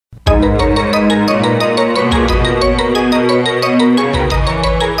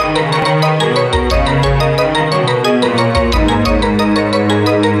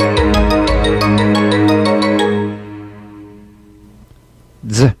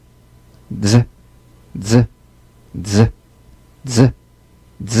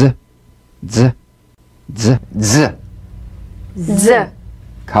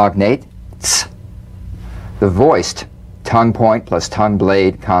Cognate, ts. The voiced tongue point plus tongue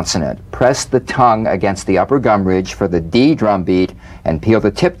blade consonant. Press the tongue against the upper gum ridge for the D drum beat and peel the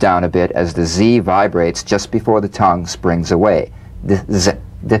tip down a bit as the Z vibrates just before the tongue springs away. Z, z,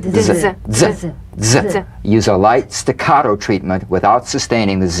 z, z. Use a light staccato treatment without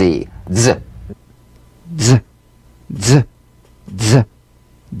sustaining the Z. Z, z, z, z,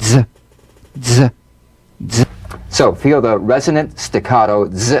 z, z, z. So feel the resonant staccato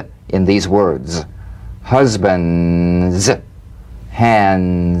Z in these words. Husbands,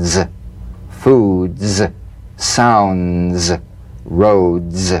 hands, foods, sounds,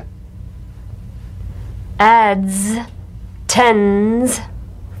 roads. Adds, tends,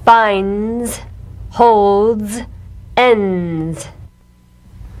 finds, holds, ends.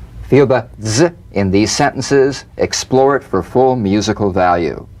 Feel the Z in these sentences. Explore it for full musical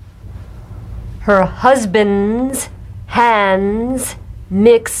value. Her husband's hands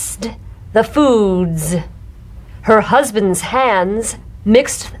mixed the foods. Her husband's hands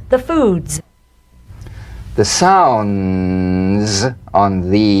mixed the foods. The sounds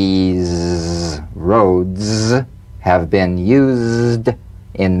on these roads have been used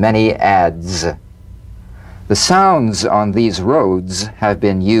in many ads. The sounds on these roads have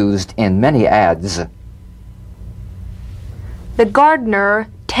been used in many ads. The gardener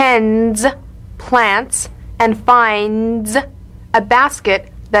tends plants and finds a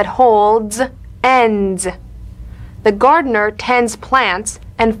basket that holds ends. The gardener tends plants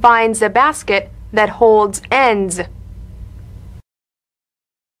and finds a basket that holds ends.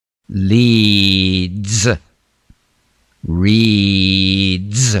 Leads,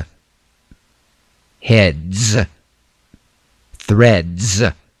 reads, heads, threads,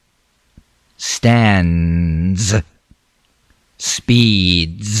 stands,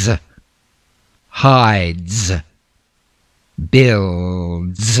 speeds, hides,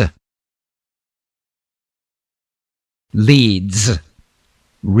 builds. Leads,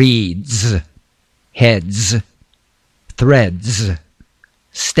 reads, heads, threads,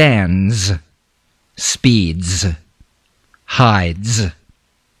 stands, speeds, hides,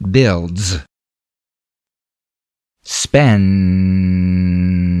 builds. Spends,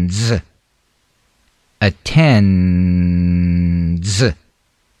 attends,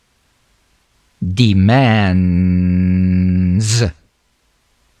 demands,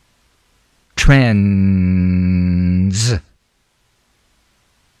 trends,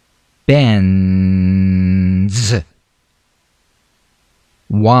 bends,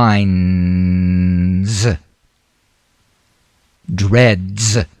 winds,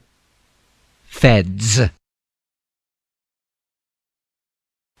 dreads, feds.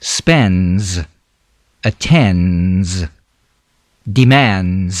 Spends, attends,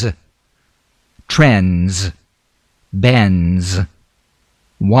 demands, trends, bends,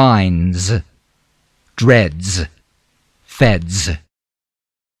 winds, dreads, feds.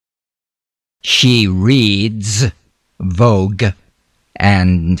 She reads Vogue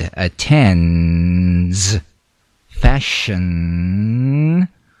and attends fashion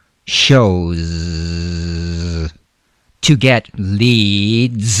shows to get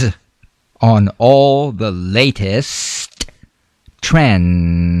leads on all the latest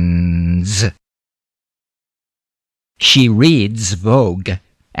trends. She reads Vogue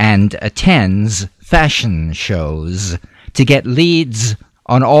and attends fashion shows to get leads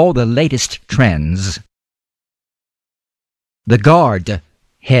on all the latest trends. The guard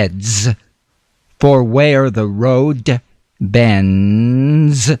heads for where the road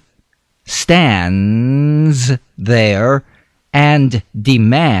bends, stands there and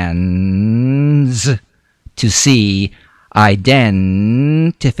demands to see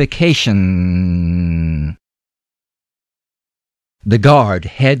identification. The guard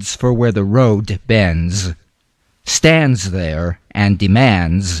heads for where the road bends, stands there and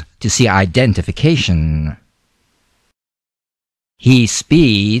demands to see identification. He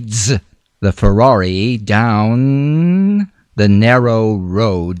speeds the Ferrari down the narrow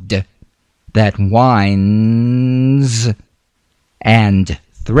road that winds and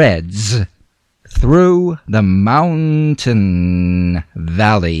threads through the mountain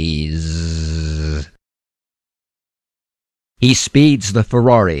valleys. He speeds the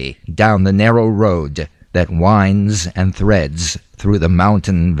Ferrari down the narrow road that winds and threads through the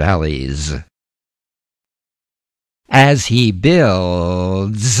mountain valleys. As he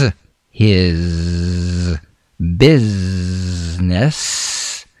builds his business,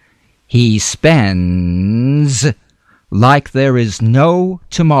 he spends like there is no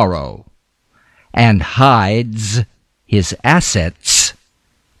tomorrow and hides his assets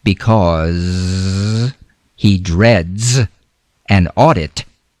because he dreads an audit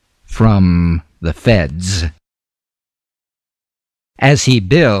from the feds. As he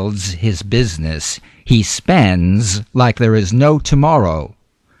builds his business, he spends like there is no tomorrow,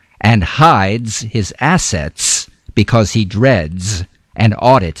 and hides his assets because he dreads an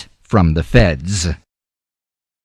audit from the feds.